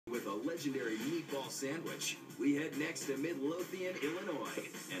legendary meatball sandwich, we head next to Midlothian, Illinois.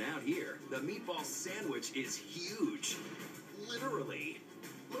 And out here, the meatball sandwich is huge. Literally.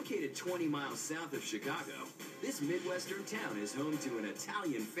 Located 20 miles south of Chicago, this Midwestern town is home to an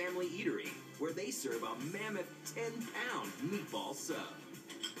Italian family eatery where they serve a mammoth 10-pound meatball sub.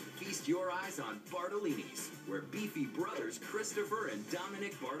 Feast your eyes on Bartolini's, where beefy brothers Christopher and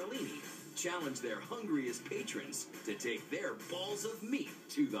Dominic Bartolini challenge their hungriest patrons to take their balls of meat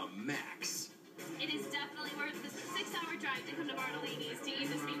to the max. It is definitely worth the 6-hour drive to come to Bartolini's to eat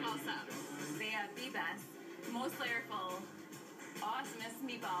this meatball sub. They have the best, most flavorful, awesomest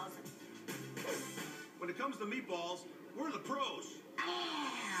meatballs. When it comes to meatballs, we're the pros.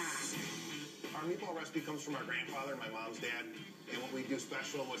 Our meatball recipe comes from our grandfather and my mom's dad. And what we do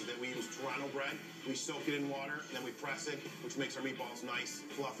special was that we use Toronto bread. We soak it in water, and then we press it, which makes our meatballs nice,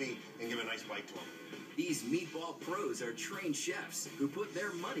 fluffy, and give a nice bite to them. These meatball pros are trained chefs who put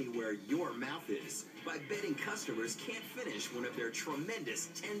their money where your mouth is by betting customers can't finish one of their tremendous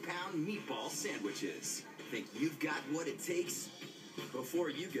 10-pound meatball sandwiches. Think you've got what it takes? Before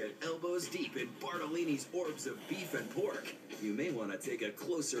you get elbows deep in Bartolini's orbs of beef and pork, you may want to take a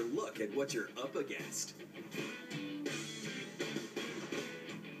closer look at what you're up against.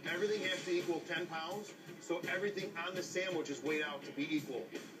 Everything has to equal 10 pounds, so everything on the sandwich is weighed out to be equal.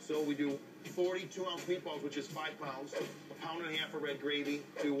 So we do 42-ounce meatballs, which is 5 pounds, a pound and a half of red gravy,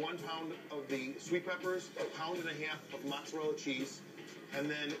 do 1 pound of the sweet peppers, a pound and a half of mozzarella cheese, and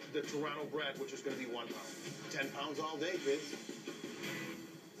then the Toronto bread, which is going to be 1 pound. 10 pounds all day, kids.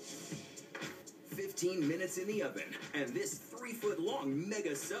 15 minutes in the oven, and this 3-foot-long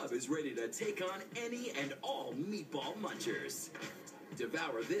mega sub is ready to take on any and all meatball munchers.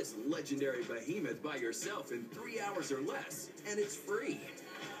 Devour this legendary behemoth by yourself in 3 hours or less, and it's free.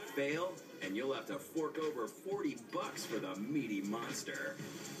 Fail, and you'll have to fork over $40 for the meaty monster.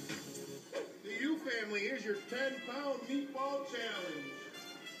 To you, family, here's your 10-pound meatball challenge.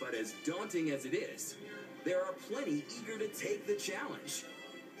 But as daunting as it is, there are plenty eager to take the challenge.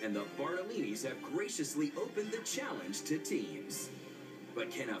 And the Bartolinis have graciously opened the challenge to teams.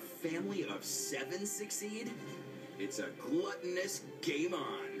 But can a family of 7 succeed? It's a gluttonous game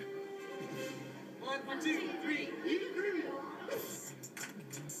on. 1, 2, 3, eat it.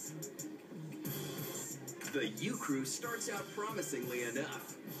 The U Crew starts out promisingly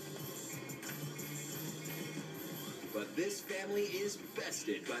enough. But this family is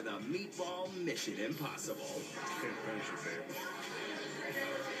bested by the meatball Mission Impossible. Can't finish it, babe.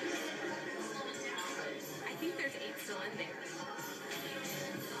 I think there's 8 still in there.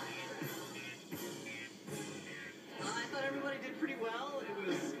 I thought everybody did pretty well. It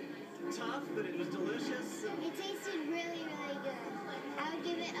was tough, but it was delicious. It tasted really, really good. I would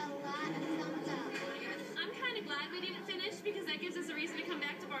give it a lot of thumbs up. I'm kind of glad we didn't finish because that gives us a reason to come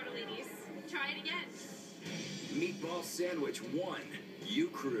back to Bartolini's. Try it again. Meatball Sandwich 1, U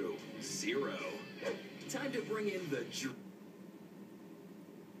Crew 0. Time to bring in the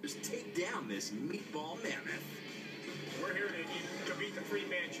take down this meatball mammoth. We're here to beat the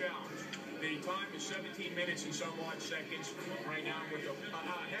 3-man challenge. The time is 17 minutes and some odd seconds right now with a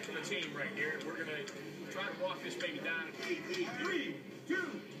heck of a team right here. We're going to try to walk this baby down. 3,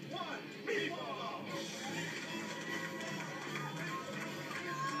 2, 1, meatball!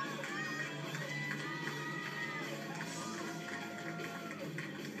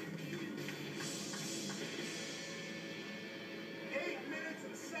 8 minutes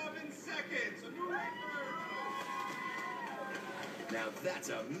and 7 seconds. A new record. Now that's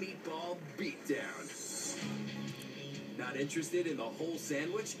a meatball beatdown. Not interested in the whole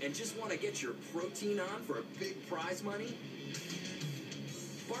sandwich and just want to get your protein on for a big prize money?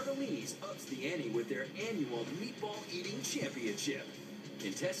 Bartolini's ups the ante with their annual Meatball Eating Championship.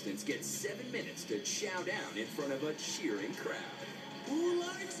 Contestants get 7 minutes to chow down in front of a cheering crowd. Who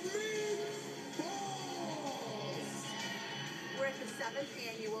likes meatballs? We're at the 7th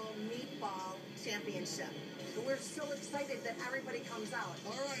annual Meatball Championship. And we're so excited that everybody comes out.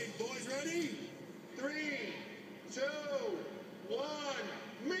 All right, boys, ready? 3, 2, 1,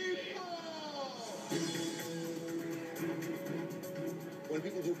 meatball! When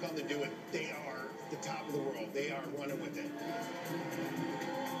people do come to do it, they are the top of the world. They are running with it.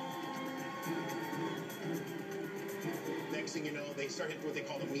 Next thing you know, they start hitting what they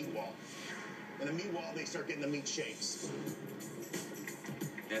call the meat wall. And the meat wall, they start getting the meat shakes.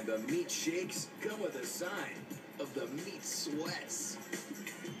 And the meat shakes come with a sign of the meat sweats.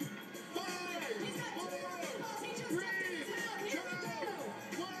 5, 4, 3, 2,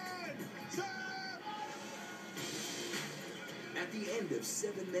 1, stop! At the end of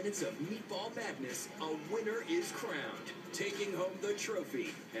 7 minutes of meatball madness, a winner is crowned. taking home the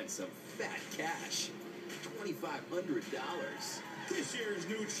trophy and some fat cash. $2,500. This year's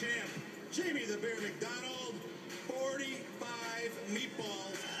new champ, Jamie the Bear McDonald, 45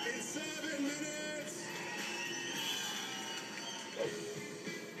 meatballs in 7 minutes.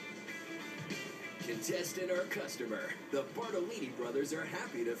 Contestant or customer, the Bartolini brothers are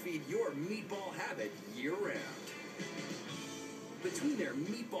happy to feed your meatball habit year-round. Between their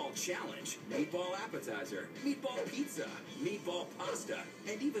meatball challenge, meatball appetizer, meatball pizza, meatball pasta,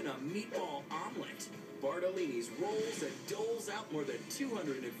 and even a meatball omelet, Bartolini's rolls and doles out more than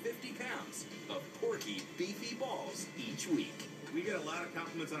 250 pounds of porky, beefy balls each week. We get a lot of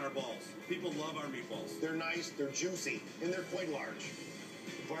compliments on our balls. People love our meatballs. They're nice, they're juicy, and they're quite large.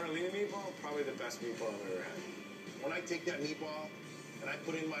 Bartolini meatball, probably the best meatball I've ever had. When I take that meatball and I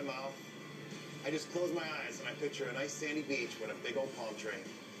put it in my mouth, I just close my eyes and I picture a nice sandy beach with a big old palm tree.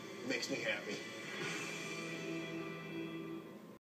 It makes me happy.